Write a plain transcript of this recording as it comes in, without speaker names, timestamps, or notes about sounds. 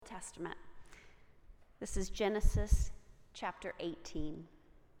Testament. This is Genesis chapter 18.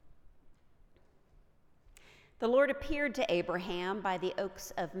 The Lord appeared to Abraham by the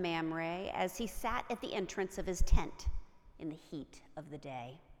oaks of Mamre as he sat at the entrance of his tent in the heat of the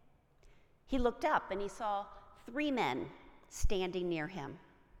day. He looked up and he saw 3 men standing near him.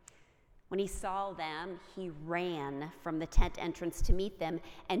 When he saw them, he ran from the tent entrance to meet them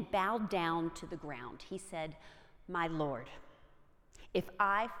and bowed down to the ground. He said, "My Lord, if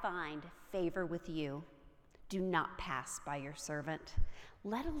I find favor with you, do not pass by your servant.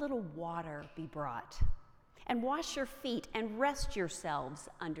 Let a little water be brought, and wash your feet and rest yourselves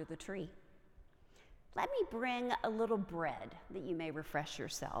under the tree. Let me bring a little bread that you may refresh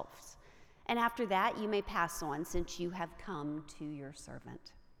yourselves, and after that you may pass on, since you have come to your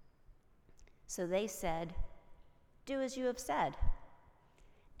servant." So they said, "Do as you have said."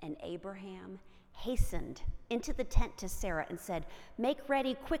 And Abraham hastened into the tent to Sarah and said, "Make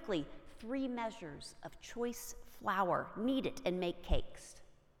ready quickly 3 measures of choice flour, knead it and make cakes."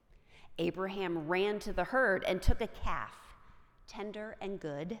 Abraham ran to the herd and took a calf, tender and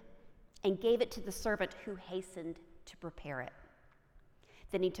good, and gave it to the servant who hastened to prepare it.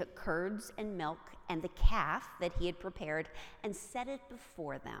 Then he took curds and milk and the calf that he had prepared and set it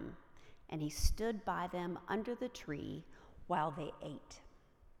before them, and he stood by them under the tree while they ate.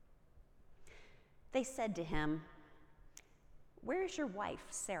 They said to him, "Where is your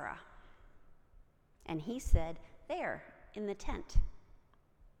wife, Sarah?" And he said, "There, in the tent."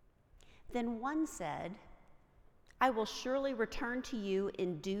 Then one said, "I will surely return to you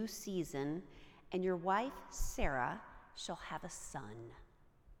in due season, and your wife, Sarah, shall have a son."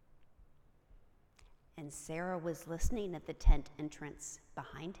 And Sarah was listening at the tent entrance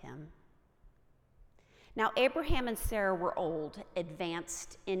behind him. Now Abraham and Sarah were old,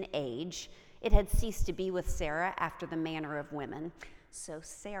 advanced in age. It had ceased to be with Sarah after the manner of women. So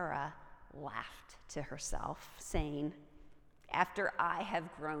Sarah laughed to herself, saying, "After I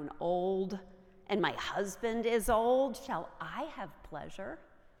have grown old and my husband is old, shall I have pleasure?"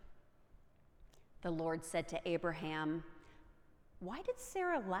 The Lord said to Abraham, "Why did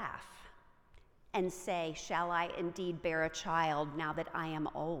Sarah laugh and say, 'Shall I indeed bear a child now that I am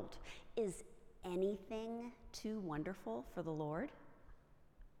old?' Is anything too wonderful for the Lord?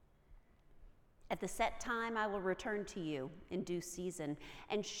 At the set time I will return to you in due season,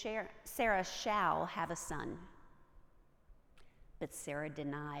 and Sarah shall have a son." But Sarah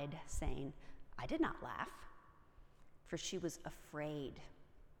denied, saying, "I did not laugh," for she was afraid.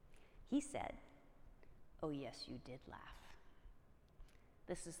 He said, "Oh, yes, you did laugh."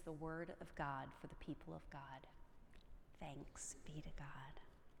 This is the word of God for the people of God. Thanks be to God.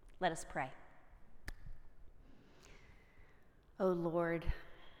 Let us pray. O Lord,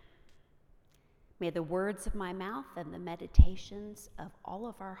 may the words of my mouth and the meditations of all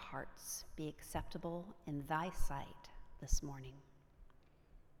of our hearts be acceptable in thy sight this morning.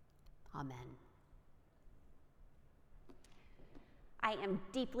 Amen. I am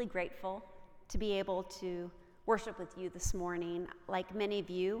deeply grateful to be able to worship with you this morning. Like many of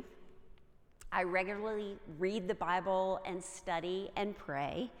you, I regularly read the Bible and study and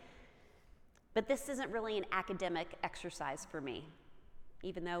pray, but this isn't really an academic exercise for me,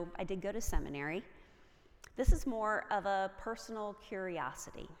 even though I did go to seminary. This is more of a personal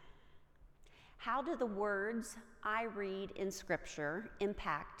curiosity. How do the words I read in Scripture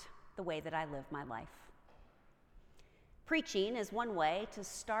impact the way that I live my life? Preaching is one way to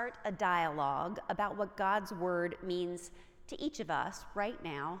start a dialogue about what God's word means to each of us right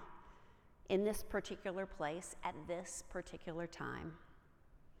now, in this particular place, at this particular time.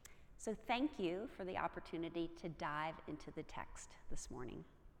 So thank you for the opportunity to dive into the text this morning.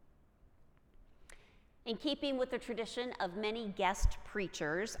 In keeping with the tradition of many guest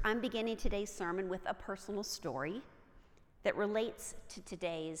preachers, I'm beginning today's sermon with a personal story that relates to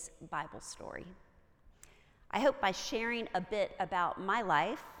today's Bible story. I hope by sharing a bit about my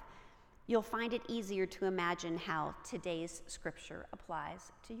life, you'll find it easier to imagine how today's scripture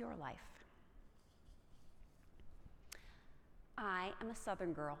applies to your life. I am a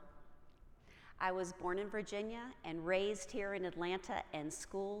Southern girl. I was born in Virginia and raised here in Atlanta and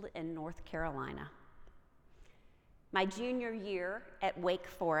schooled in North Carolina. My junior year at Wake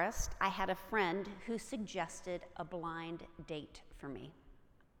Forest, I had a friend who suggested a blind date for me.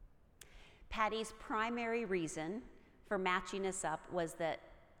 Patty's primary reason for matching us up was that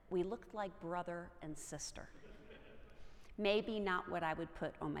we looked like brother and sister. Maybe not what I would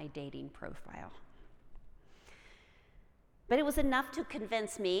put on my dating profile. But it was enough to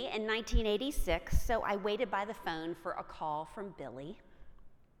convince me in 1986, so I waited by the phone for a call from Billy.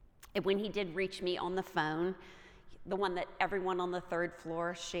 And when he did reach me on the phone, the one that everyone on the third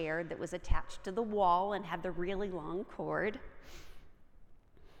floor shared that was attached to the wall and had the really long cord.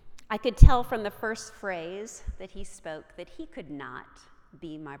 I could tell from the first phrase that he spoke that he could not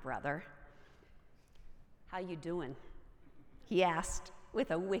be my brother. "How you doing?" he asked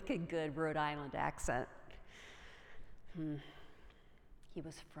with a wicked good Rhode Island accent. He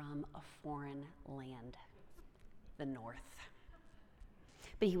was from a foreign land, the North.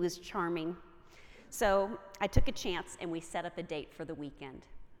 But he was charming. So I took a chance and we set up a date for the weekend.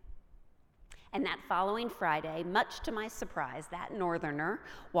 And that following Friday, much to my surprise, that Northerner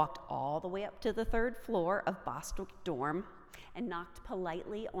walked all the way up to the third floor of Bostwick dorm and knocked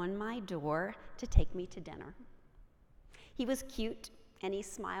politely on my door to take me to dinner. He was cute and he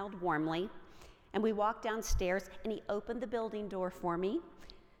smiled warmly, and we walked downstairs and he opened the building door for me.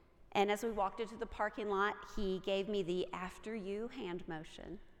 And as we walked into the parking lot, he gave me the "after you" hand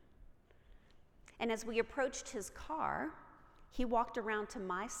motion. And as we approached his car, he walked around to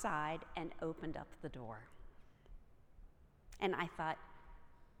my side and opened up the door. And I thought,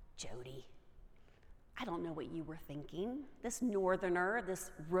 "Jody, I don't know what you were thinking. This Northerner,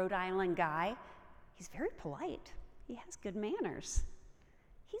 this Rhode Island guy, he's very polite. He has good manners.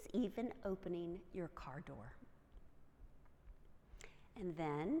 He's even opening your car door." And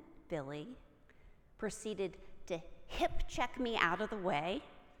then Billy proceeded to hip check me out of the way,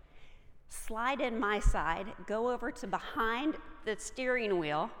 slide in my side, go over to behind the steering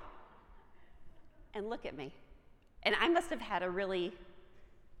wheel, and look at me. And I must have had a really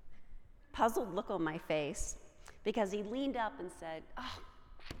puzzled look on my face because he leaned up and said, "Oh,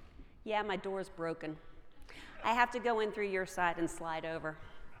 yeah, my door's broken. I have to go in through your side and slide over.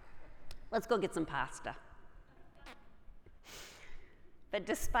 Let's go get some pasta." But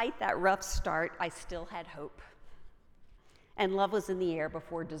despite that rough start, I still had hope. And love was in the air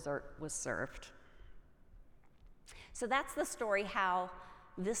before dessert was served. So that's the story how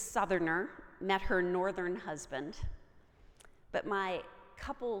this Southerner met her Northern husband. But my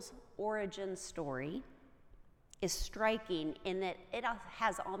couple's origin story is striking in that it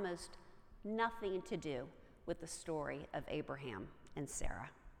has almost nothing to do with the story of Abraham and Sarah.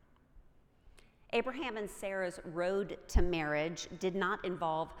 Abraham and Sarah's road to marriage did not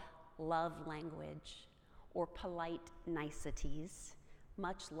involve love language or polite niceties,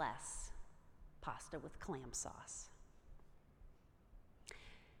 much less pasta with clam sauce.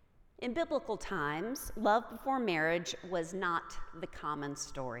 In biblical times, love before marriage was not the common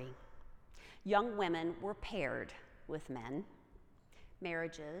story. Young women were paired with men.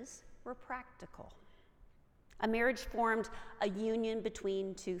 Marriages were practical. A marriage formed a union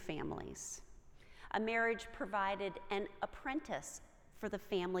between two families. A marriage provided an apprentice for the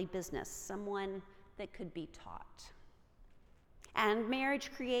family business, someone that could be taught. And marriage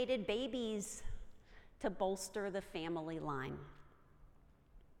created babies to bolster the family line.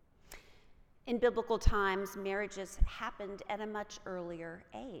 In biblical times, marriages happened at a much earlier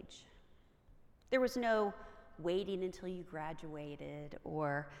age. There was no waiting until you graduated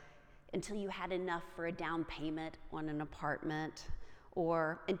or until you had enough for a down payment on an apartment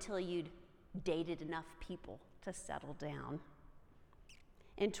or until you'd dated enough people to settle down.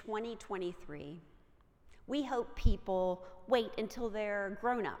 In 2023, we hope people wait until they're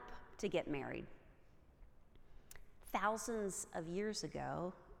grown up to get married. Thousands of years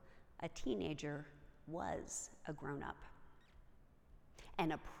ago, a teenager was a grown-up.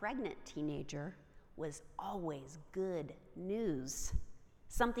 And a pregnant teenager was always good news,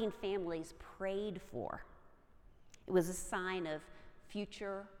 something families prayed for. It was a sign of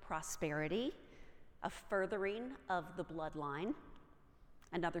future prosperity, a furthering of the bloodline,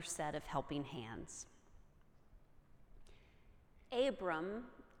 another set of helping hands. Abram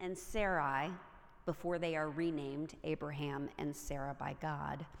and Sarai, before they are renamed Abraham and Sarah by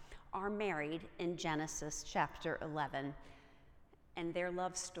God, are married in Genesis chapter 11, and their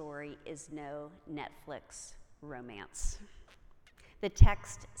love story is no Netflix romance. The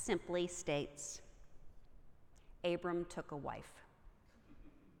text simply states, Abram took a wife.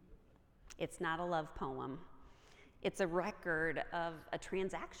 It's not a love poem. It's a record of a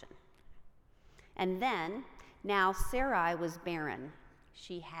transaction. And then, now Sarai was barren.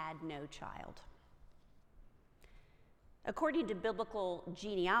 She had no child. According to biblical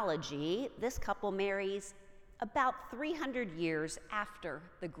genealogy, this couple marries about 300 years after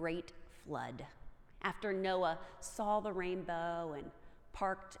the Great Flood, after Noah saw the rainbow and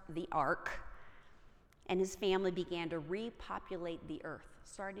parked the ark, and his family began to repopulate the earth,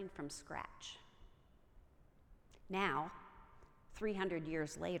 starting from scratch. Now, 300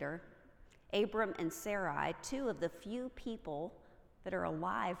 years later, Abram and Sarai, two of the few people that are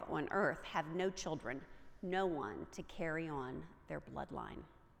alive on earth, have no children, no one to carry on their bloodline.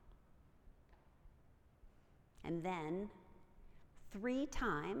 And then, 3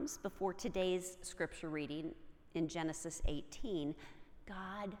 times before today's scripture reading in Genesis 18,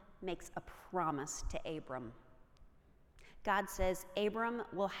 God makes a promise to Abram. God says, Abram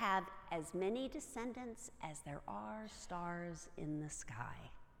will have as many descendants as there are stars in the sky.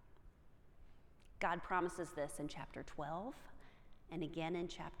 God promises this in chapter 12, and again in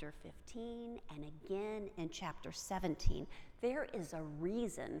chapter 15, and again in chapter 17. There is a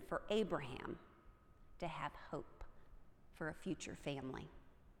reason for Abraham to have hope for a future family.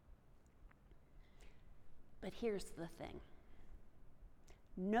 But here's the thing.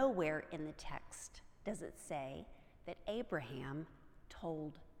 Nowhere in the text does it say that Abraham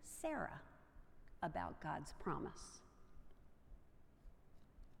told Sarah about God's promise.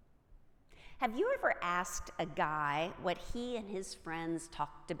 Have you ever asked a guy what he and his friends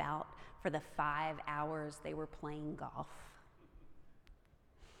talked about for the 5 hours they were playing golf?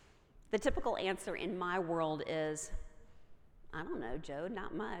 The typical answer in my world is, I don't know, Joe,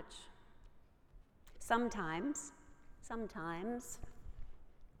 not much. Sometimes,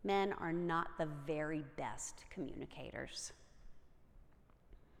 men are not the very best communicators.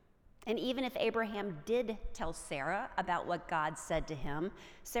 And even if Abraham did tell Sarah about what God said to him,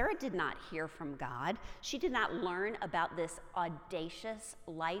 Sarah did not hear from God. She did not learn about this audacious,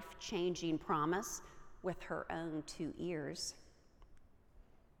 life-changing promise with her own 2 ears.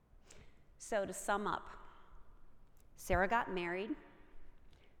 So to sum up, Sarah got married.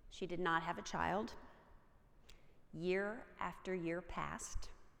 She did not have a child. Year after year passed.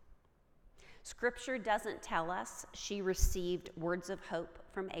 Scripture doesn't tell us she received words of hope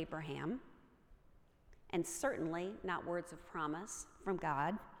from Abraham, and certainly not words of promise from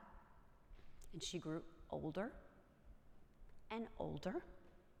God. And she grew older and older,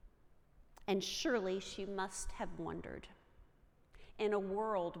 and surely she must have wondered, in a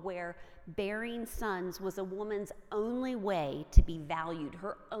world where bearing sons was a woman's only way to be valued,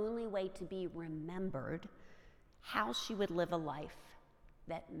 her only way to be remembered, how she would live a life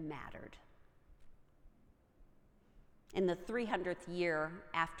that mattered. In the 300th year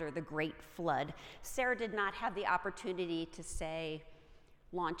after the Great Flood, Sarah did not have the opportunity to, say,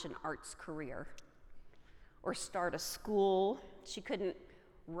 launch an arts career or start a school. She couldn't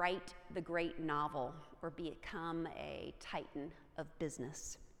write the great novel or become a titan of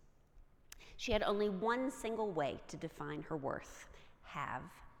business. She had only one single way to define her worth: have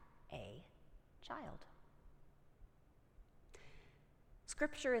a child.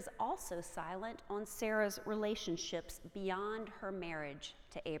 Scripture is also silent on Sarah's relationships beyond her marriage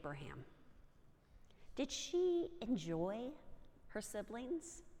to Abraham. Did she enjoy her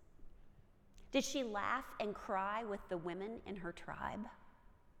siblings? Did she laugh and cry with the women in her tribe?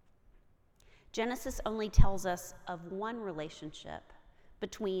 Genesis only tells us of one relationship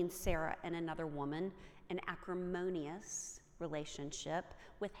between Sarah and another woman, an acrimonious relationship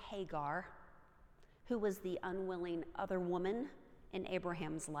with Hagar, who was the unwilling other woman in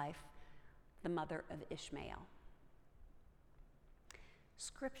Abraham's life, the mother of Ishmael.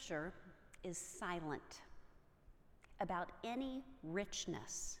 Scripture is silent about any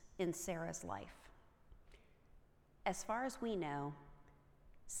richness in Sarah's life. As far as we know,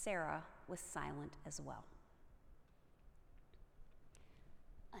 Sarah was silent as well.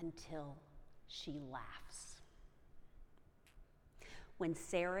 Until she laughs. When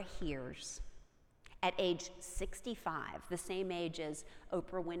Sarah hears, at age 65, the same age as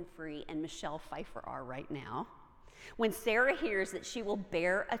Oprah Winfrey and Michelle Pfeiffer are right now, when Sarah hears that she will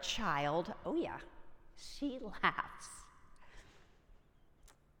bear a child, oh yeah, she laughs.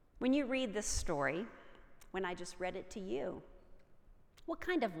 When you read this story, when I just read it to you, what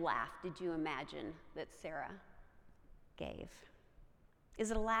kind of laugh did you imagine that Sarah gave?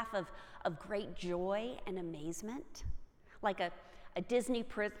 Is it a laugh of great joy and amazement? Like a Disney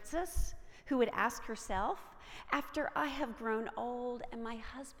princess who would ask herself, after I have grown old and my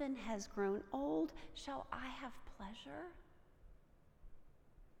husband has grown old, shall I have pleasure?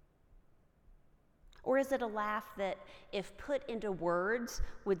 Or is it a laugh that, if put into words,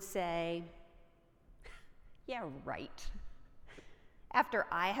 would say, yeah, right. After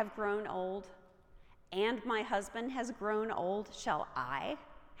I have grown old and my husband has grown old, shall I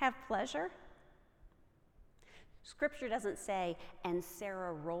have pleasure? Scripture doesn't say, and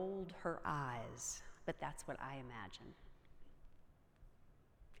Sarah rolled her eyes, but that's what I imagine.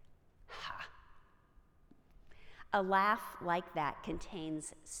 Ha! A laugh like that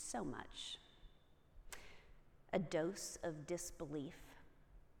contains so much. A dose of disbelief,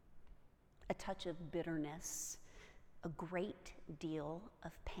 a touch of bitterness, a great deal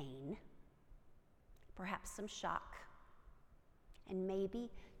of pain, perhaps some shock, and maybe,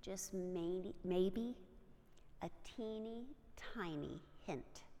 just maybe, a teeny tiny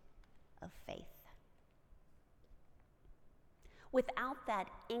hint of faith. Without that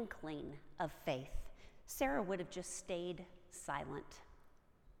inkling of faith, Sarah would have just stayed silent.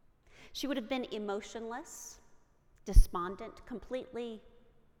 She would have been emotionless, despondent, completely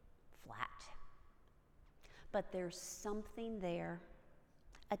flat. But there's something there,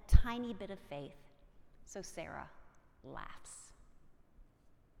 a tiny bit of faith, so Sarah laughs.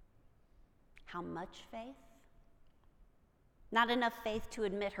 How much faith? Not enough faith to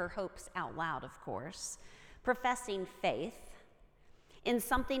admit her hopes out loud, of course. Professing faith in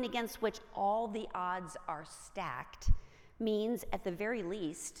something against which all the odds are stacked means, at the very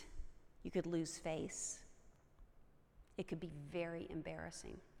least, you could lose face. It could be very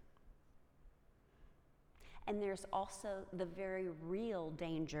embarrassing. And there's also the very real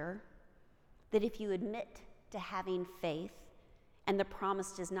danger that if you admit to having faith and the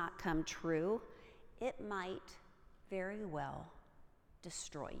promise does not come true, it might very well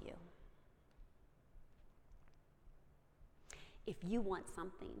destroy you. If you want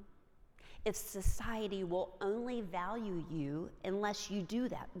something, if society will only value you unless you do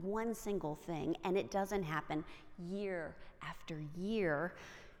that one single thing, and it doesn't happen year after year,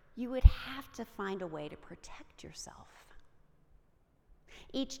 you would have to find a way to protect yourself.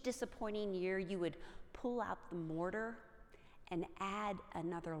 Each disappointing year, you would pull out the mortar and add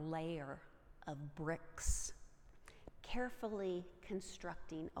another layer of bricks, carefully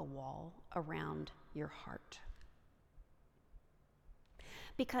constructing a wall around your heart.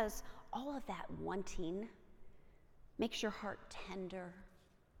 Because all of that wanting makes your heart tender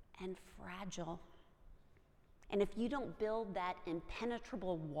and fragile. And if you don't build that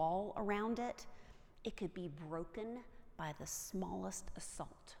impenetrable wall around it, it could be broken by the smallest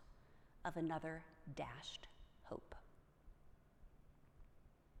assault of another dashed hope.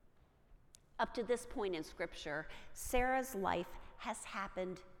 Up to this point in Scripture, Sarah's life has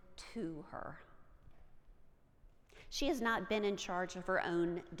happened to her. She has not been in charge of her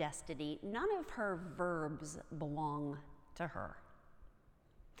own destiny. None of her verbs belong to her.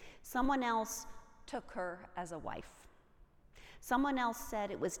 Someone else took her as a wife. Someone else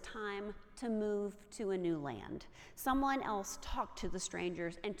said it was time to move to a new land. Someone else talked to the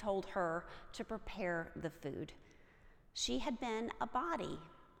strangers and told her to prepare the food. She had been a body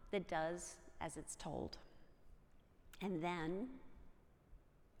that does as it's told. And then,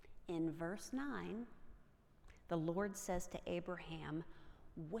 in verse 9, the Lord says to Abraham,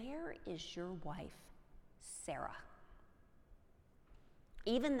 "Where is your wife, Sarah?"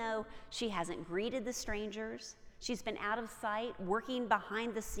 Even though she hasn't greeted the strangers, she's been out of sight, working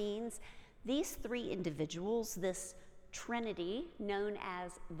behind the scenes, these three individuals, this Trinity known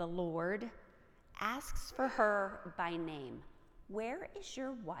as the Lord, asks for her by name. Where is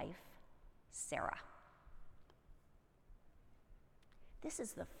your wife, Sarah? This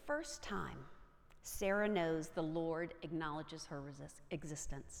is the first time Sarah knows the Lord acknowledges her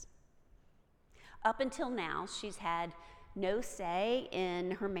existence. Up until now, she's had no say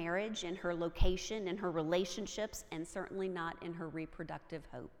in her marriage, in her location, in her relationships, and certainly not in her reproductive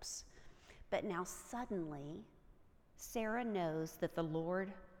hopes. But now suddenly, Sarah knows that the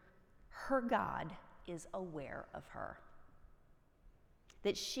Lord, her God, is aware of her.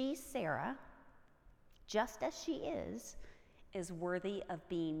 That she, Sarah, just as she is worthy of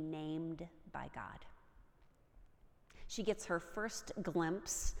being named by God. She gets her first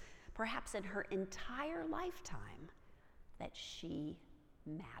glimpse, perhaps in her entire lifetime, that she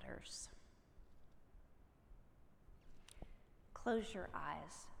matters. Close your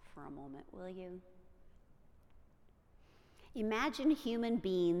eyes for a moment, will you? Imagine human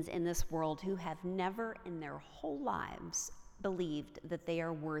beings in this world who have never in their whole lives believed that they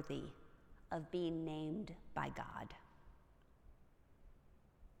are worthy of being named by God.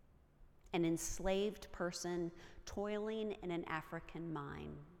 An enslaved person toiling in an African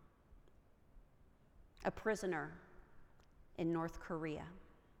mine. A prisoner in North Korea.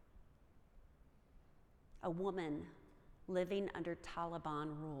 A woman living under Taliban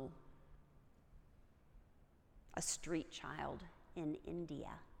rule. A street child in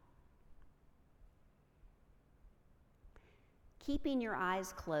India. Keeping your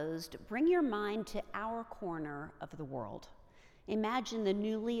eyes closed, bring your mind to our corner of the world. Imagine the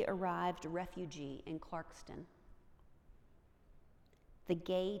newly arrived refugee in Clarkston. The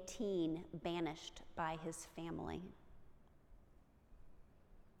gay teen banished by his family.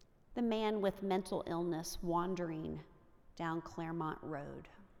 The man with mental illness wandering down Claremont Road.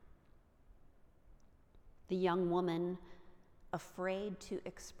 The young woman afraid to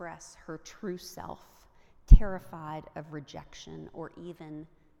express her true self terrified of rejection or even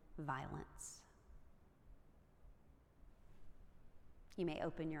violence. You may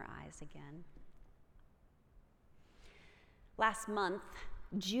open your eyes again. Last month,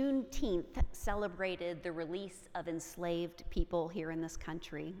 Juneteenth celebrated the release of enslaved people here in this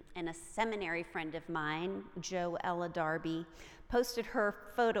country, and a seminary friend of mine, Joella Darby, posted her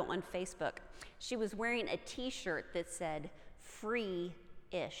photo on Facebook. She was wearing a t-shirt that said,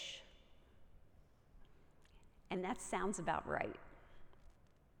 "Free-ish." And that sounds about right.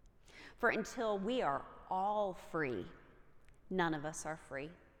 For until we are all free, none of us are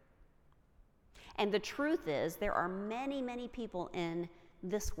free. And the truth is, there are many, many people in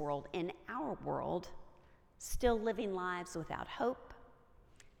this world, in our world, still living lives without hope,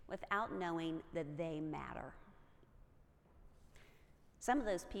 without knowing that they matter. Some of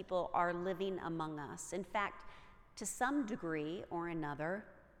those people are living among us. In fact, to some degree or another,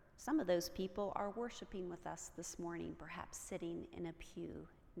 some of those people are worshiping with us this morning, perhaps sitting in a pew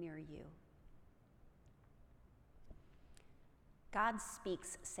near you. God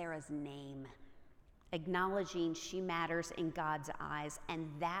speaks Sarah's name, acknowledging she matters in God's eyes, and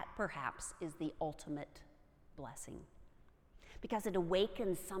that perhaps is the ultimate blessing, because it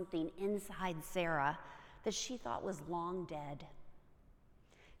awakens something inside Sarah that she thought was long dead.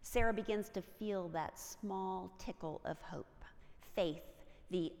 Sarah begins to feel that small tickle of hope. Faith,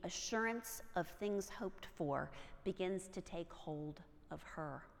 the assurance of things hoped for, begins to take hold of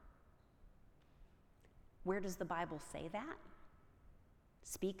her. Where does the Bible say that?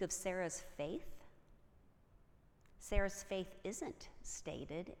 Speak of Sarah's faith? Sarah's faith isn't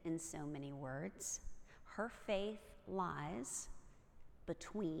stated in so many words. Her faith lies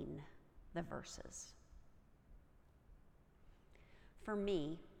between the verses. For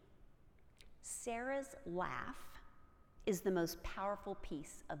me, Sarah's laugh is the most powerful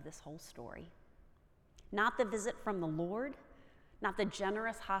piece of this whole story. Not the visit from the Lord, not the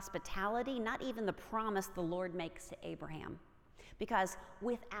generous hospitality, not even the promise the Lord makes to Abraham. Because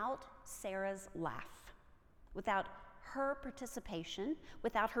without Sarah's laugh, without her participation,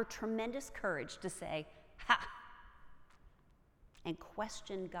 without her tremendous courage to say, "Ha!" and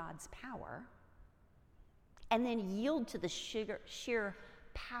question God's power, and then yield to the sheer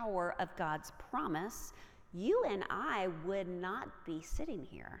power of God's promise, you and I would not be sitting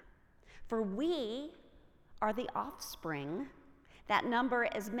here. For we are the offspring that number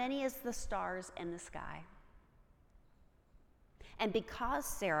as many as the stars in the sky. And because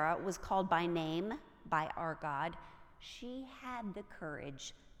Sarah was called by name by our God, she had the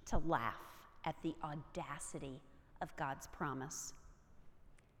courage to laugh at the audacity of God's promise.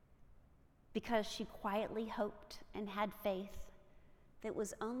 Because she quietly hoped and had faith that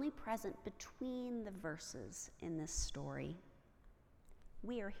was only present between the verses in this story,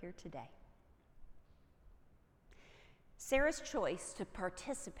 we are here today. Sarah's choice to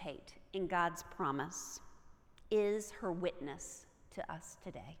participate in God's promise is her witness to us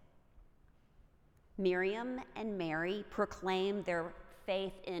today. Miriam and Mary proclaim their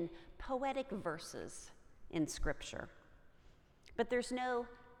faith in poetic verses in Scripture. But there's no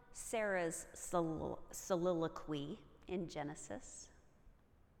Sarah's soliloquy in Genesis.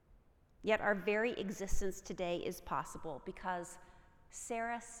 Yet our very existence today is possible because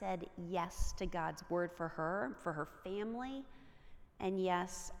Sarah said yes to God's word for her family, and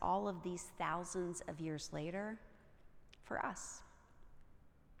yes, all of these thousands of years later, for us.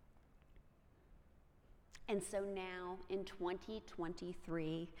 And so now in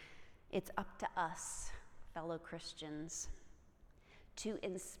 2023, it's up to us, fellow Christians, to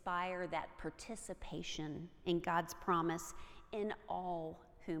inspire that participation in God's promise in all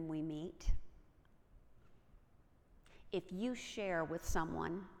whom we meet. If you share with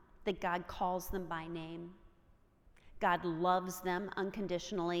someone that God calls them by name, God loves them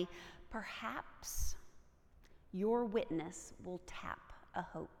unconditionally, perhaps your witness will tap a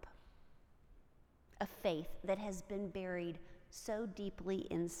hope, a faith that has been buried so deeply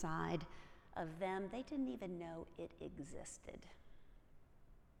inside of them they didn't even know it existed.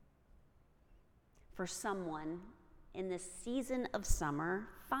 For someone in this season of summer,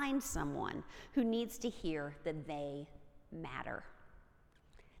 find someone who needs to hear that they matter.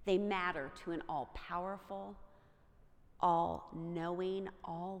 They matter to an all-powerful, all-knowing,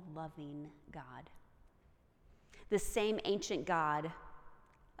 all-loving God. The same ancient God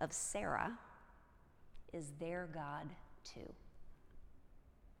of Sarah is their God too.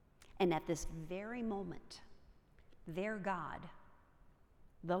 And at this very moment, their God,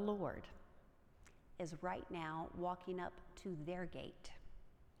 the Lord, is right now walking up to their gate,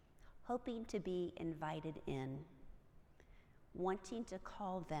 hoping to be invited in, wanting to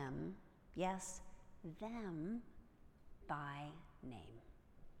call them, yes, them by name.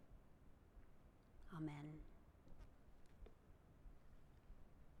 Amen.